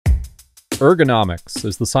Ergonomics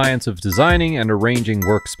is the science of designing and arranging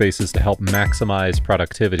workspaces to help maximize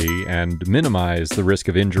productivity and minimize the risk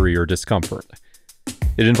of injury or discomfort.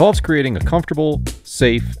 It involves creating a comfortable,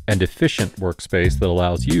 safe, and efficient workspace that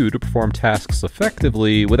allows you to perform tasks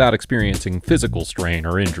effectively without experiencing physical strain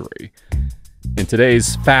or injury. In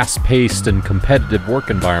today's fast-paced and competitive work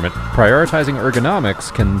environment, prioritizing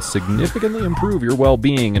ergonomics can significantly improve your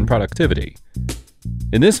well-being and productivity.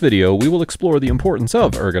 In this video, we will explore the importance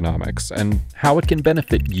of ergonomics and how it can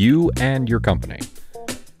benefit you and your company.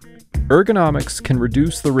 Ergonomics can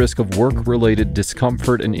reduce the risk of work-related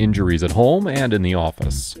discomfort and injuries at home and in the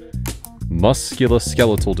office.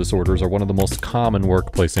 Musculoskeletal disorders are one of the most common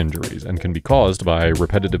workplace injuries and can be caused by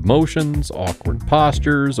repetitive motions, awkward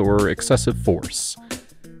postures, or excessive force.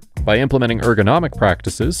 By implementing ergonomic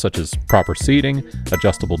practices such as proper seating,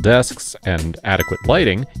 adjustable desks, and adequate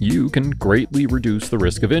lighting, you can greatly reduce the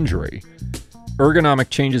risk of injury.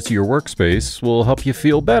 Ergonomic changes to your workspace will help you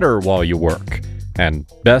feel better while you work. And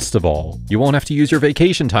best of all, you won't have to use your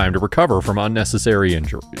vacation time to recover from unnecessary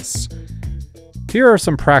injuries. Here are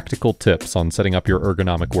some practical tips on setting up your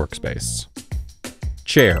ergonomic workspace.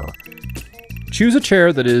 Chair. Choose a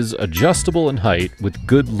chair that is adjustable in height with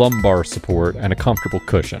good lumbar support and a comfortable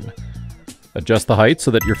cushion. Adjust the height so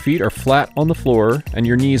that your feet are flat on the floor and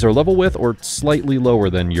your knees are level with or slightly lower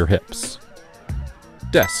than your hips.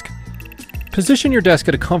 Desk. Position your desk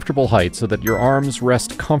at a comfortable height so that your arms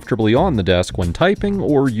rest comfortably on the desk when typing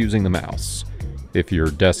or using the mouse. If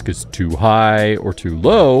your desk is too high or too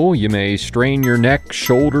low, you may strain your neck,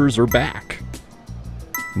 shoulders, or back.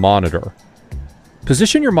 Monitor.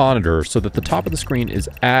 Position your monitor so that the top of the screen is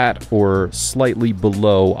at or slightly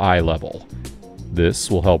below eye level.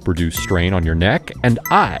 This will help reduce strain on your neck and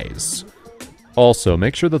eyes. Also,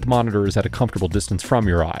 make sure that the monitor is at a comfortable distance from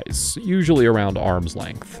your eyes, usually around arm's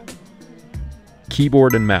length.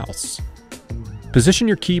 Keyboard and mouse. Position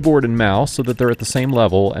your keyboard and mouse so that they're at the same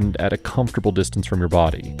level and at a comfortable distance from your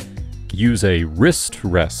body. Use a wrist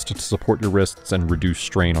rest to support your wrists and reduce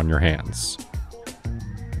strain on your hands.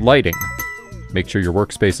 Lighting. Make sure your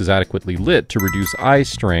workspace is adequately lit to reduce eye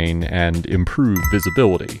strain and improve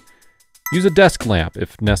visibility. Use a desk lamp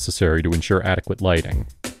if necessary to ensure adequate lighting.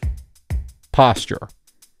 Posture.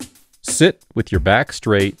 Sit with your back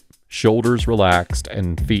straight, shoulders relaxed,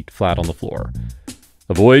 and feet flat on the floor.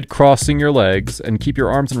 Avoid crossing your legs and keep your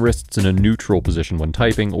arms and wrists in a neutral position when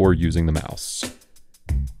typing or using the mouse.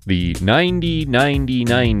 The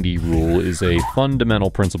 90-90-90 rule is a fundamental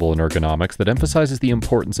principle in ergonomics that emphasizes the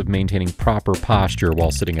importance of maintaining proper posture while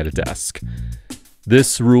sitting at a desk.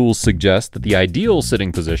 This rule suggests that the ideal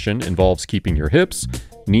sitting position involves keeping your hips,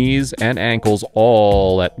 knees, and ankles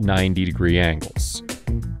all at 90-degree angles.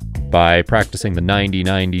 By practicing the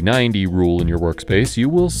 90-90-90 rule in your workspace, you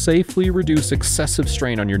will safely reduce excessive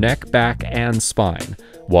strain on your neck, back, and spine,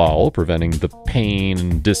 while preventing the pain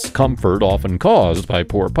and discomfort often caused by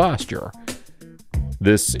poor posture.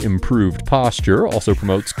 This improved posture also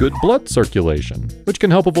promotes good blood circulation, which can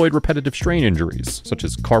help avoid repetitive strain injuries, such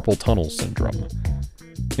as carpal tunnel syndrome.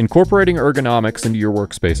 Incorporating ergonomics into your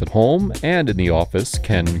workspace at home and in the office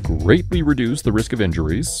can greatly reduce the risk of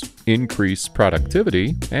injuries, increase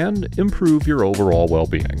productivity, and improve your overall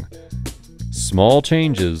well-being. Small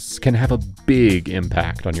changes can have a big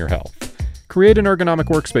impact on your health. Create an ergonomic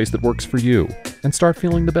workspace that works for you, and start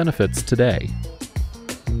feeling the benefits today.